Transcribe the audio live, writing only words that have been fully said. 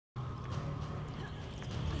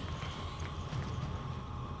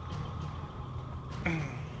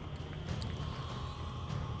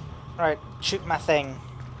Right, shoot my thing.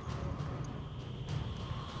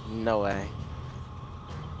 No way.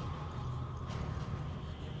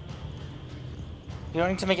 You don't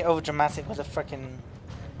need to make it over dramatic with a frickin'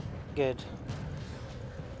 good.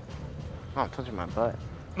 Oh, I'm touching my butt.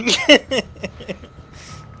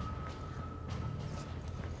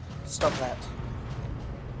 Stop that.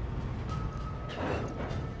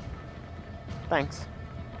 Thanks.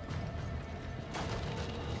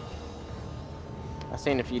 I'll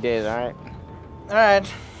see you in a few days, alright? Alright,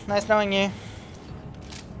 nice knowing you.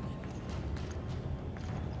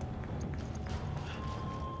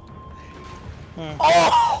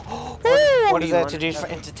 Oh! What is there to do for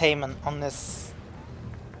entertainment on this?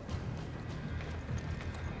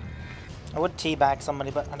 I would teabag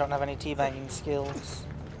somebody, but I don't have any teabagging skills.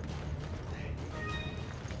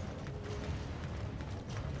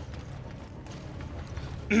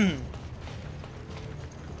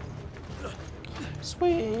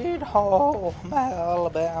 Sweet home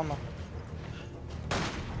Alabama.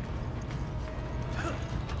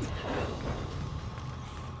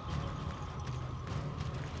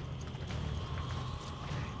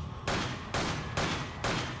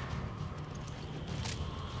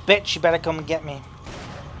 Bitch, you better come and get me.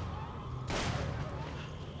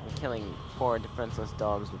 I'm killing poor defenseless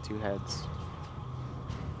dogs with 2 heads.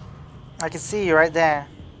 I can see you right there.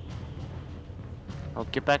 Oh,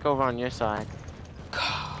 get back over on your side.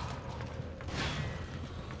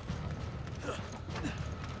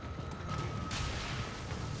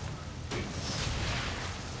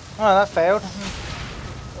 Oh, that failed.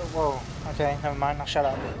 Whoa. Okay, never mind. I'll shut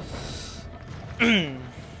up.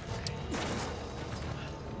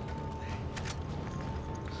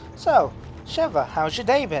 So, Sheva, how's your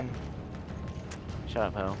day been? Shut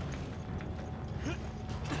up, Hell.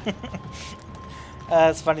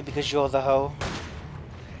 It's funny because you're the hoe.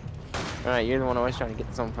 Alright, you're the one always trying to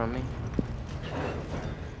get something from me.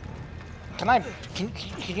 Can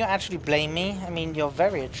you actually blame me? I mean, you're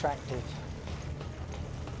very attractive.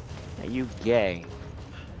 Are you gay?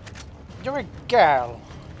 You're a girl.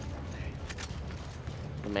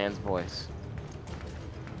 The man's voice.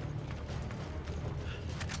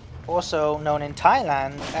 Also known in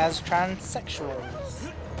Thailand as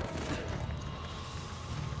transsexuals.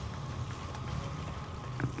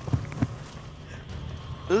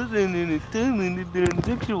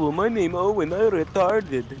 Transsexual. My name Owen. I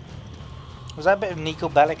retarded. Was that a bit of Nico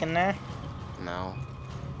Bellic in there? No.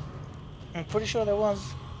 I'm pretty sure there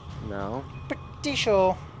was. No. Pretty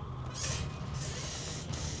sure.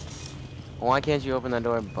 Why can't you open that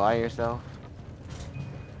door by yourself?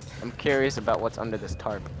 I'm curious about what's under this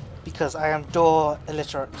tarp. Because I am door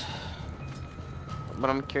illiterate.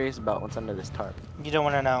 But I'm curious about what's under this tarp. You don't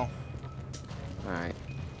want to know. Alright.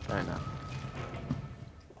 Fair enough.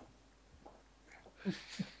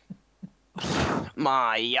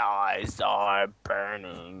 My eyes are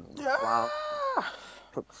burning. Wow.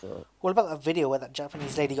 What about that video where that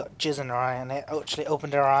Japanese lady got jizz in her eye and it actually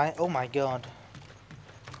opened her eye? Oh my god.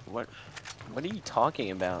 What are you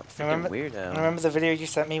talking about? Freaking Remember, weirdo. remember the video you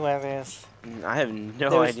sent me where there's I have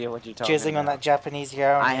no idea what you're talking jizzing about. on that Japanese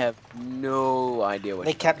girl? I have no idea what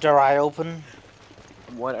They you're kept her eye open.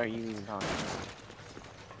 talking. What are you even talking about?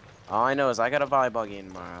 All I know is I got a volleyball game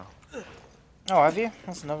tomorrow. Oh, have you?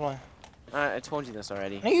 That's lovely. I told you this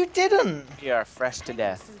already. No, you didn't! You are fresh to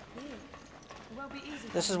death.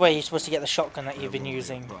 This is where you're supposed to get the shotgun that you've been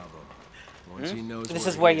using. This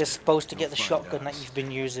is where you're supposed to get the shotgun that you've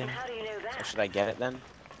been using. So should I get it then?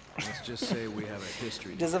 Let's just say we have a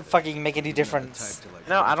history. It doesn't fucking make any difference.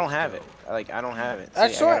 No, I don't have it. Like, I don't have it.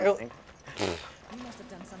 That's See, I got right. everything.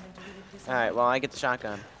 Alright, well, I get the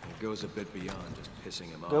shotgun. It goes a bit beyond just pissing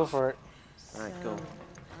him off. Go for it. Alright, cool.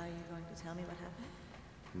 Are you going to tell me what happened?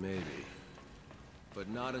 Maybe. But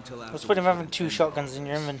not until after. What's the point of having 2 shotguns in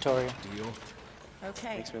your inventory? Deal?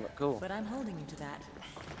 Okay. Makes me look cool. But I'm holding you to that.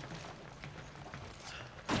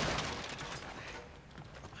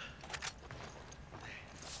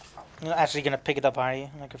 You're not actually gonna pick it up, are you?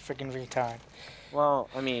 Like a freaking retard. Well,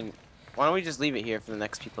 I mean, why don't we just leave it here for the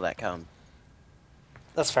next people that come?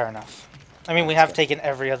 That's fair enough. I mean, we have taken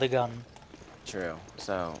every other gun. True.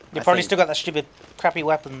 So. You I probably think- still got that stupid, crappy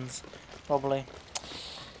weapons. Probably.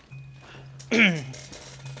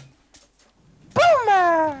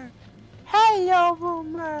 Boomer! Hey, yo,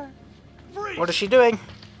 Boomer! What is she doing?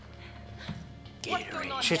 What's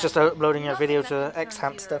going on She's here? just uploading a Nothing video that to concerns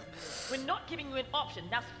X-Hamster. you. We're not giving you an option.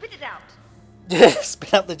 Now spit it out.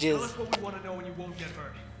 Spit out the Tell jizz. us what we want to know and you won't get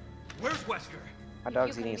hurt. Where's Wesker? My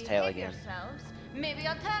dog's If you eating his can tail behave again. yourselves, maybe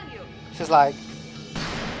I'll tell you. She's like,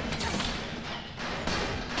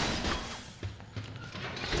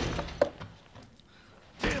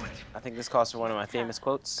 Damn it! I think this calls for one of my famous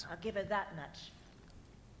quotes. I'll give her that much.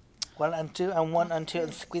 1 and 2 and 1 and 2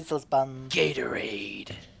 and squeeze those buns.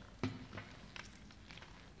 Gatorade.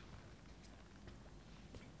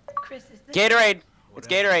 Chris, is this... Gatorade. It's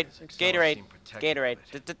Gatorade. It's Gatorade. Gatorade.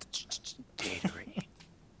 Gatorade.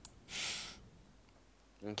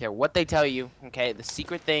 I don't care what they tell you. Okay, the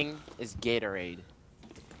secret thing is Gatorade.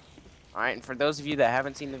 All right, and for those of you that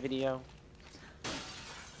haven't seen the video,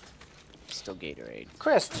 it's still Gatorade.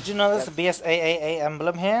 Chris, did you know there's a BSAAA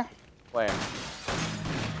emblem here? Where?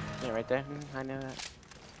 Yeah, right there. I know that.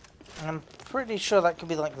 And I'm pretty sure that could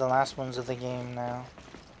be like the last ones of the game now.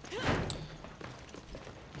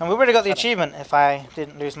 And we already got the achievement if I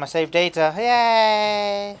didn't lose my save data.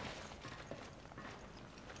 Yay!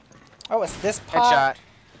 Oh, it's this part. Headshot.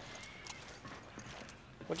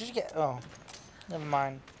 What did you get? Oh, never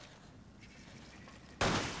mind.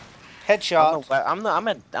 Headshot.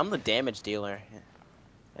 I'm the damage dealer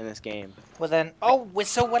in this game. Well then, oh, we're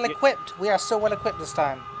so well equipped. We are so well equipped this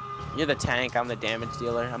time. You're the tank. I'm the damage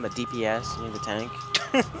dealer. I'm the DPS. And you're the tank.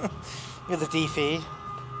 You're the DP.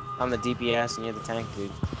 I'm the DPS and you're the tank,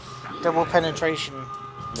 dude. Double penetration.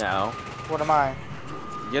 No. What am I?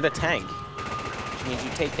 You're the tank. Which means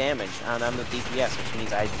you take damage. And I'm the DPS, which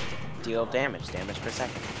means I deal damage per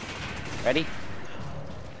second. Ready?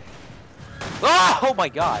 Oh my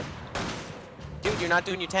god! Dude, you're not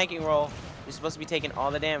doing your tanking roll. You're supposed to be taking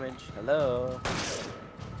all the damage. Hello?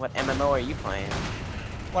 What MMO are you playing?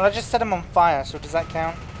 Well, I just set him on fire, so does that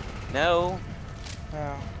count? No.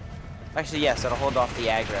 No. Actually, yes, it'll hold off the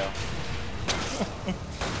aggro.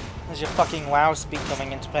 There's your fucking WoW speak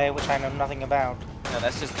coming into play, which I know nothing about. No,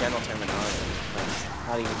 that's just general terminology. Like,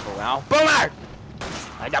 not even for WoW. Boomer!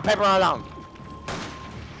 I got paper along.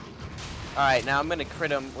 Alright, now I'm gonna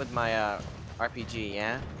crit him with my RPG,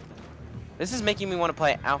 yeah? This is making me want to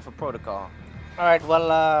play Alpha Protocol. Alright,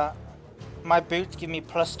 well, my boots give me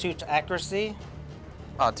 +2 to accuracy.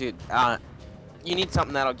 Oh, dude, you need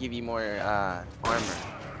something that'll give you more armor.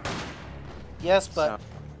 Yes, but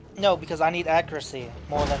no, because I need accuracy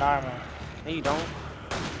more than armor. No, you don't.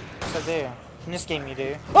 Yes, I do. In this game, you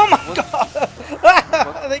do. Oh my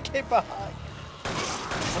god! They came behind.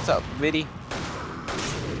 What's up, Biddy?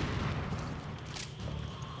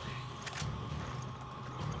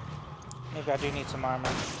 Maybe I do need some armor.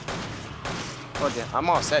 Oh, dude, I'm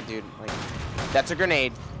all set, dude. Like, that's a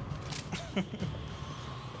grenade.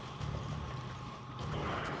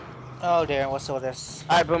 Oh dear, what's all this?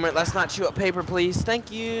 Alright, Boomer, let's not chew up paper, please.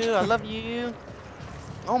 Thank you. I love you.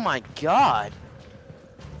 Oh my god.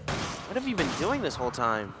 What have you been doing this whole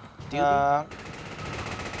time? Dude?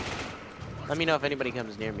 Let me know if anybody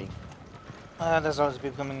comes near me. There's always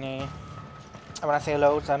people coming near you. And when I say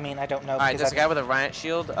loads, I mean I don't know. Alright, there's a guy with a riot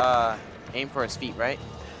shield. Aim for his feet, right?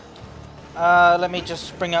 Let me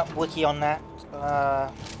just bring up wiki on that.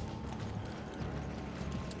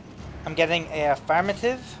 I'm getting a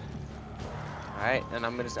affirmative. Alright, and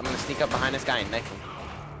I'm gonna sneak up behind this guy and knife him.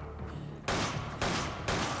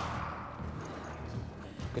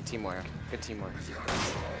 Good teamwork. Good teamwork.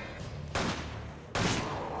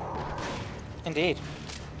 Indeed.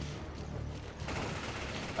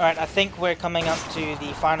 Alright, I think we're coming up to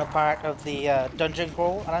the final part of the dungeon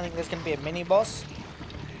crawl, and I think there's going to be a mini boss.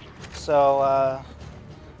 So,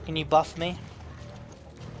 can you buff me?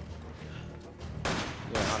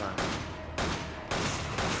 Yeah, hold on.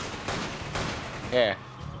 Here.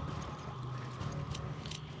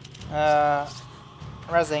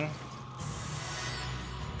 Rezzing.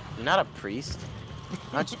 You're not a priest.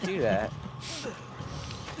 How'd you do that?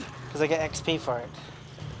 Because I get XP for it.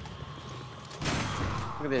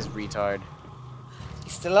 Look at this retard.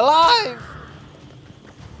 He's still alive!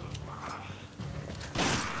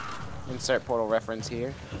 Insert portal reference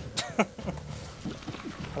here.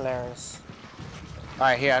 Hilarious.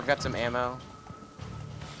 Alright, here, I've got some ammo.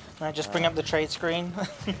 Can I just bring up the trade screen?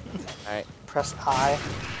 Alright. Press I.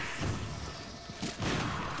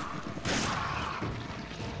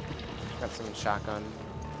 Got some shotgun.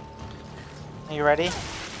 Are you ready?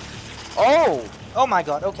 Oh! Oh my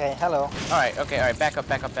god, okay, hello. Alright, okay, alright, back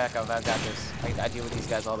up. I've got this. I deal with these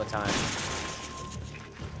guys all the time.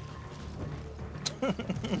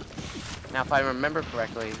 Now, if I remember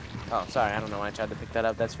correctly... Oh, sorry, I don't know why I tried to pick that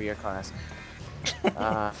up. That's for your class.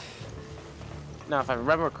 Now, if I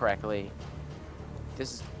remember correctly...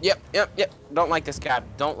 This is... Yep. Don't like this guy.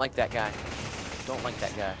 Don't like that guy. Don't like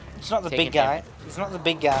that guy. It's not the Taking big guy. damage. It's not the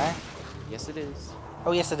big guy. Yes, it is.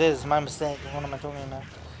 Oh, yes, it is. My mistake. What am I talking about?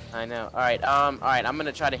 I know. Alright, alright, I'm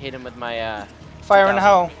gonna try to hit him with my, Fire in the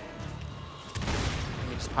hole. Let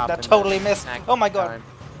me just pop That in the totally missed. snack Oh my god. time.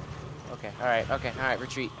 Okay. All right. Okay. All right.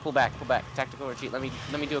 Retreat. Pull back. Pull back. Tactical retreat. Let me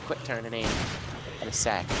do a quick turn and aim. In a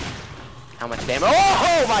sec. How much damage?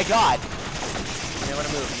 Oh my God! You may want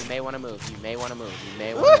to move. You may want to move. You may want to move. You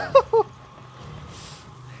may want to move.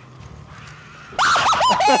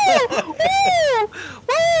 Woo!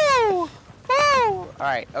 Woo! Woo! All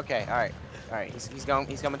right. Okay. All right. All right. He's going.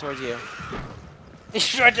 He's coming towards you. He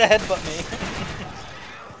tried to headbutt me.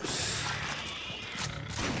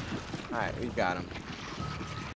 All right. We've got him.